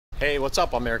Hey, what's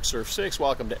up? I'm Eric Surf 6.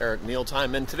 Welcome to Eric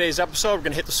Mealtime. In today's episode, we're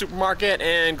going to hit the supermarket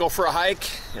and go for a hike,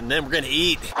 and then we're going to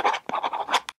eat.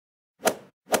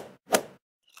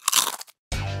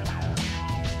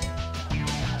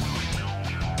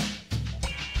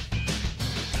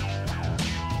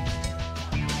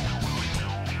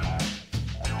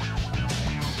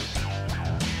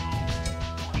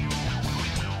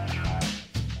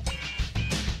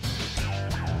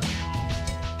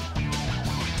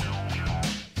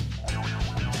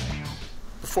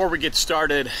 Before we get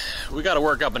started, we got to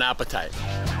work up an appetite.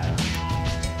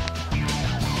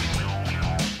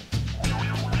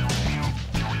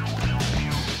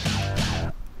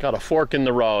 Got a fork in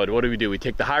the road. What do? We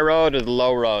take the high road or the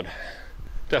low road?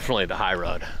 Definitely the high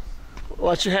road.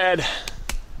 Watch your head.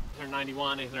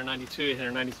 891, 892,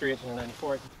 893,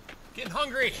 894. Getting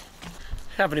hungry.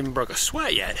 Haven't even broke a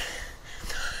sweat yet.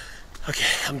 Okay,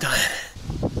 I'm done.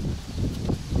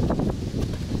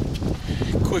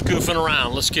 Quit goofing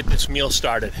around. Let's get this meal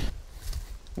started.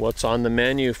 What's on the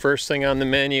menu? First thing on the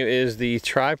menu is the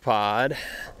tripod.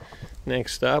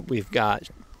 Next up, we've got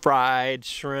fried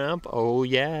shrimp. Oh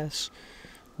yes.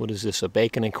 What is this? A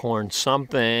bacon and corn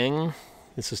something.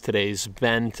 This is today's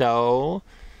bento.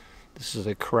 This is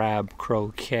a crab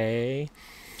croquette.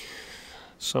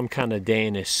 Some kind of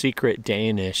Danish, secret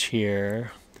Danish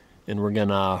here. And we're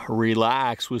gonna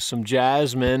relax with some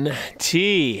jasmine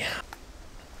tea.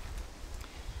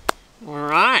 All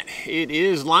right, it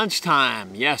is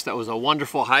lunchtime. Yes, that was a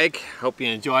wonderful hike. Hope you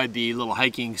enjoyed the little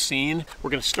hiking scene.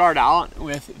 We're gonna start out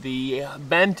with the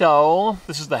bento.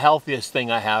 This is the healthiest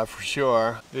thing I have for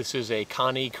sure. This is a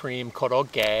kani cream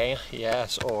croquette,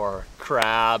 yes, or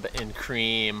crab and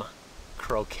cream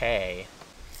croquette.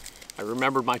 I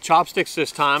remembered my chopsticks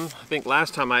this time. I think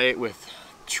last time I ate with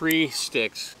tree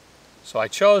sticks. So I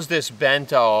chose this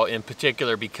bento in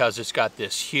particular because it's got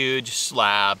this huge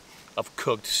slab of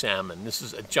cooked salmon. This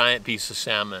is a giant piece of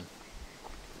salmon.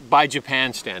 By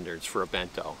Japan standards for a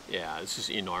bento. Yeah, this is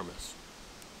enormous.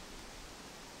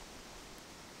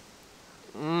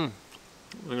 Look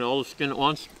at all the skin at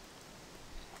once.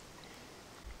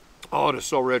 Oh, it is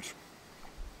so rich.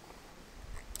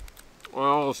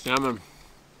 Oh, salmon.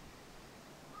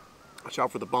 Watch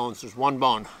out for the bones. There's one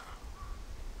bone.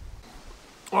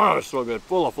 Oh, it's so good.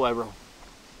 Full of flavor.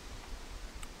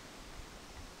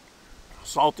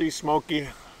 Salty, smoky.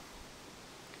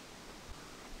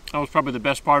 That was probably the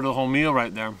best part of the whole meal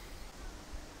right there.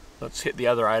 Let's hit the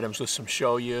other items with some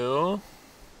shoyu.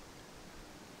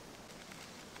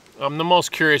 I'm the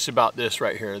most curious about this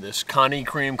right here, this kani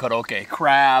cream croquette,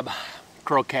 crab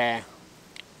croquette.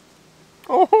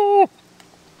 Oh!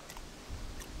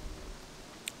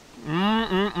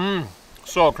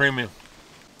 So creamy.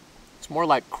 It's more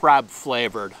like crab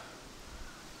flavored.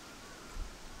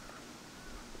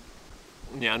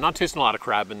 Yeah, I'm not tasting a lot of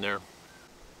crab in there.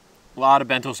 A lot of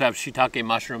bentos have shiitake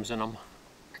mushrooms in them.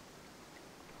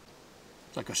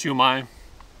 It's like a shumai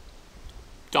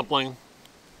dumpling.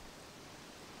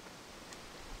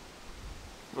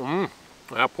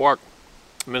 Yeah, pork,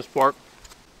 minced pork.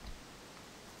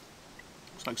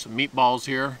 Looks like some meatballs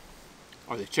here.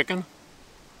 Are they chicken?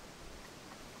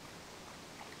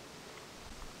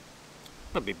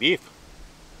 That'd be beef.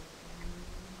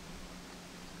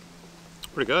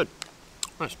 Pretty good.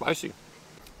 Nice, spicy.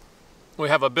 We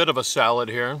have a bit of a salad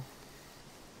here.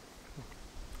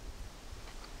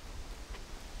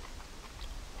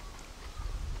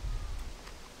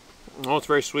 Oh, it's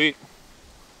very sweet.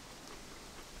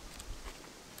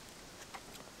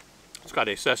 It's got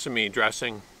a sesame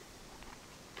dressing.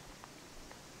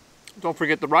 Don't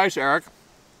forget the rice, Eric.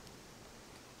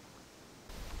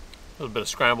 A little bit of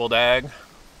scrambled egg.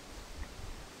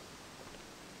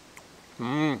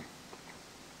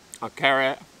 A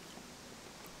carrot.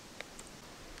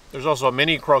 There's also a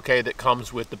mini croquette that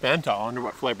comes with the bento. I wonder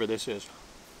what flavor this is.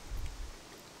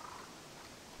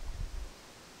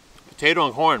 Potato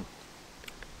and corn.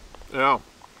 Yeah.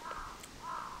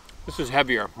 This is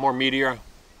heavier, more meatier.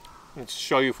 It's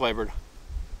shoyu flavored.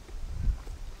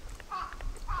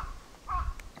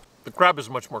 The crab is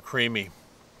much more creamy.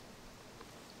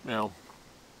 You know,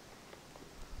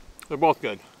 they're both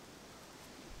good.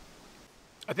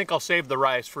 I think I'll save the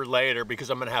rice for later because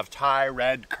I'm gonna have Thai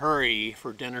red curry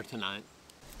for dinner tonight.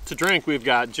 To drink, we've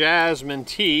got Jasmine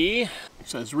Tea. It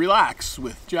says relax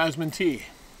with Jasmine Tea.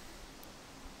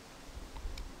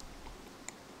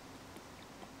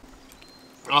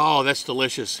 Oh, that's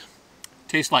delicious.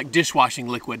 Tastes like dishwashing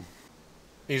liquid.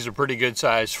 These are pretty good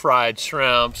sized fried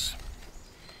shrimps.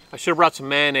 I should have brought some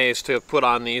mayonnaise to put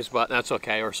on these, but that's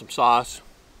okay, or some sauce.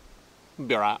 It'll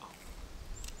be all right.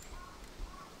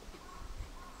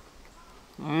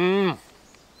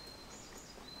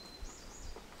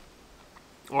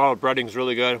 Oh, the breading's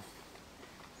really good.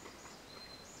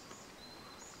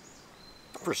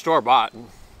 For store-bought,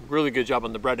 really good job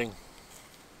on the breading.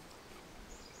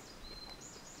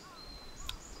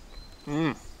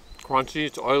 Crunchy,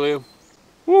 it's oily.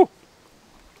 Woo!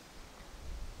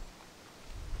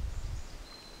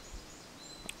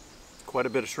 Quite a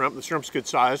bit of shrimp. The shrimp's good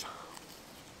size.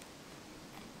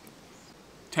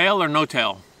 Tail or no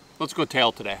tail? Let's go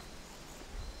tail today.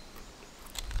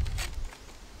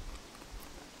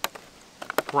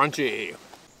 Crunchy.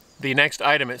 The next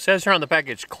item, it says here on the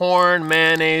package, corn,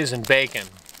 mayonnaise, and bacon.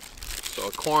 So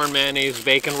a corn, mayonnaise,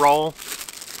 bacon roll.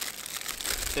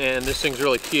 And this thing's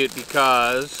really cute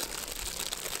because,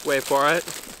 wait for it,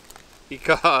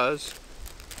 because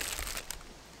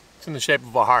it's in the shape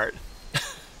of a heart.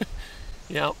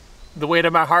 Yep, the weight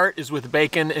of my heart is with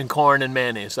bacon and corn and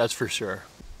mayonnaise, that's for sure.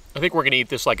 I think we're gonna eat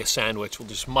this like a sandwich. We'll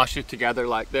just mush it together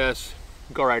like this,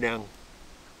 go right in.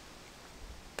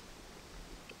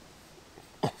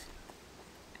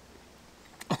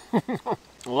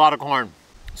 A lot of corn.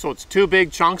 So it's 2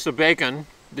 big chunks of bacon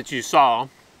that you saw,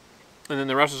 and then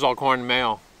the rest is all corn and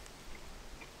mayo.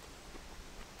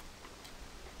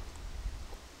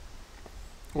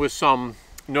 With some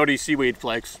nutty seaweed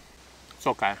flakes. It's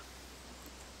okay.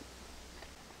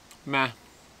 Meh,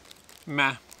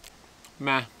 meh,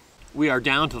 meh. We are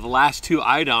down to the last 2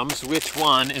 items. Which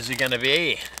one is it gonna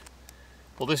be?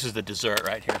 Well, this is the dessert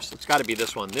right here, so it's gotta be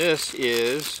this one. This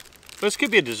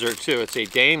could be a dessert too. It's a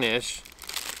Danish.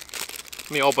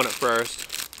 Let me open it first.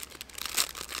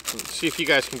 Let's see if you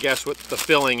guys can guess what the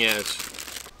filling is.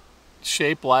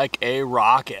 Shaped like a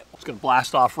rocket. It's gonna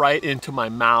blast off right into my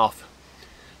mouth.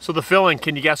 So the filling,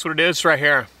 can you guess what it is? Right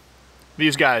here.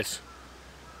 These guys.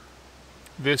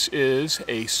 This is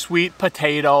a sweet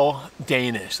potato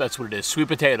Danish. That's what it is. Sweet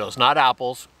potatoes, not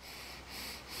apples.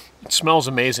 It smells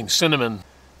amazing. Cinnamon.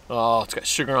 Oh, it's got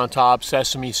sugar on top,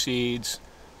 sesame seeds.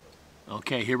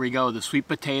 Okay, here we go. The sweet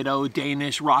potato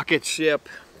Danish rocket ship.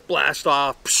 Blast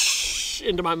off psh,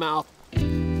 into my mouth.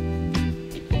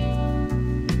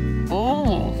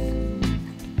 Oh.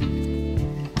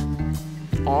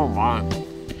 Oh my.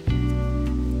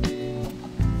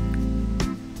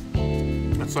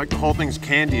 It's like the whole thing's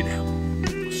candied.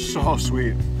 So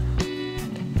sweet.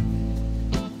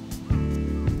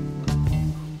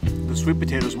 The sweet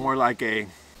potato is more like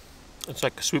it's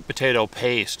like a sweet potato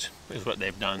paste is what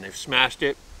they've done. They've smashed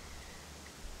it.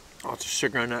 Lots of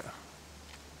sugar in it.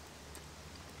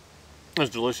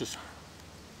 It's delicious.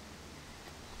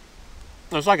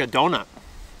 It's like a donut.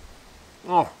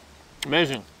 Oh,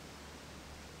 amazing.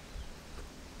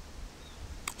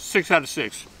 6 out of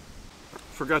 6.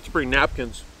 Forgot to bring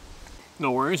napkins.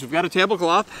 No worries, we've got a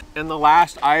tablecloth. And the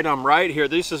last item right here,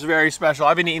 this is very special.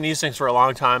 I've been eating these things for a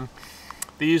long time.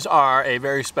 These are a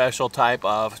very special type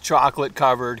of chocolate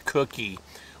covered cookie.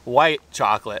 White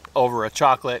chocolate over a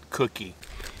chocolate cookie.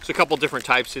 There's a couple different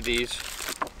types of these.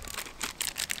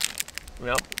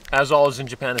 Well, as always in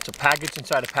Japan, it's a package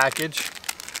inside a package.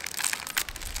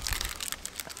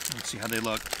 Let's see how they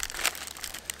look.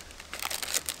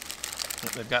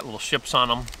 They've got little ships on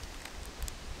them.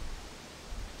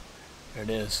 There it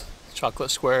is. Chocolate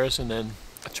squares and then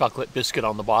a chocolate biscuit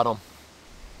on the bottom.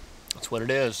 That's what it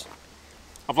is.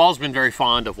 I've always been very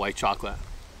fond of white chocolate.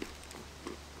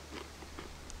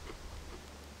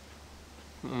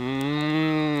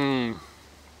 Mmm.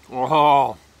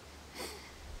 Oh.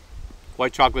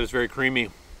 White chocolate is very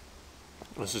creamy.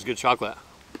 This is good chocolate.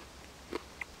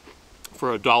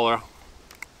 For $1.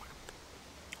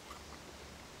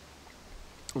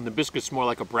 And the biscuit's more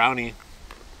like a brownie.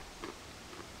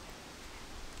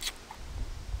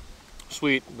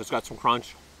 Sweet, but it's got some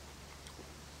crunch.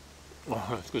 Oh,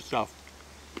 that's good stuff.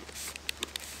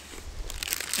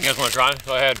 You guys want to try?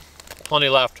 Go ahead. Plenty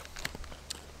left.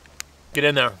 Get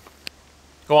in there.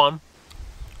 Go on.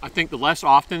 I think the less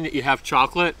often that you have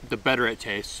chocolate, the better it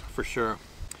tastes, for sure.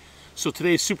 So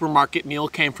today's supermarket meal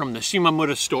came from the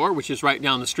Shimamura Store, which is right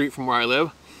down the street from where I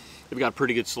live. They've got a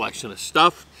pretty good selection of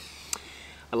stuff.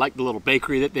 I like the little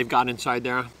bakery that they've got inside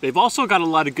there. They've also got a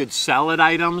lot of good salad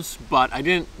items, but I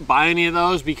didn't buy any of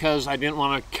those because I didn't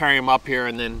want to carry them up here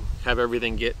and then have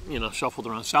everything get, shuffled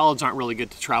around. Salads aren't really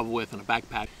good to travel with in a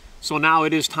backpack. So now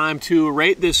it is time to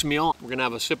rate this meal. We're gonna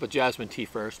have a sip of Jasmine tea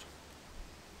first.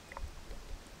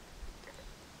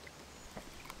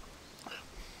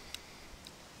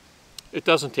 It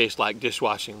doesn't taste like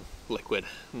dishwashing liquid,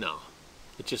 no.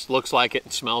 It just looks like it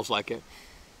and smells like it,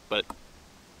 but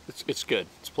it's good,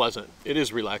 it's pleasant, it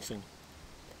is relaxing.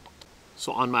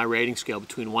 So on my rating scale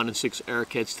between 1 and 6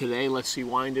 Airheads today, let's see,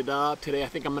 wind it up. Today I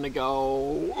think I'm gonna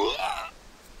go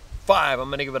 5. I'm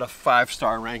gonna give it a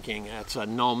 5-star ranking. That's a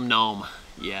nom.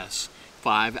 Yes,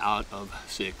 5 out of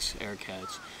 6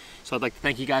 aircats. So I'd like to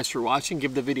thank you guys for watching.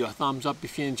 Give the video a thumbs up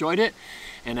if you enjoyed it.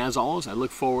 And as always, I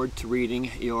look forward to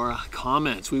reading your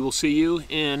comments. We will see you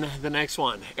in the next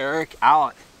one. Eric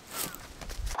out.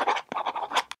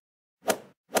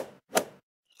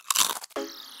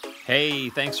 Hey,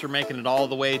 thanks for making it all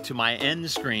the way to my end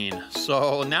screen.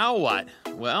 So now what?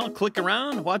 Well, click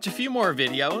around, watch a few more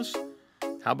videos.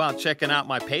 How about checking out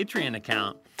my Patreon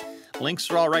account? Links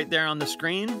are all right there on the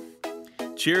screen.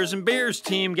 Cheers and beers,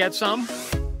 team. Get some.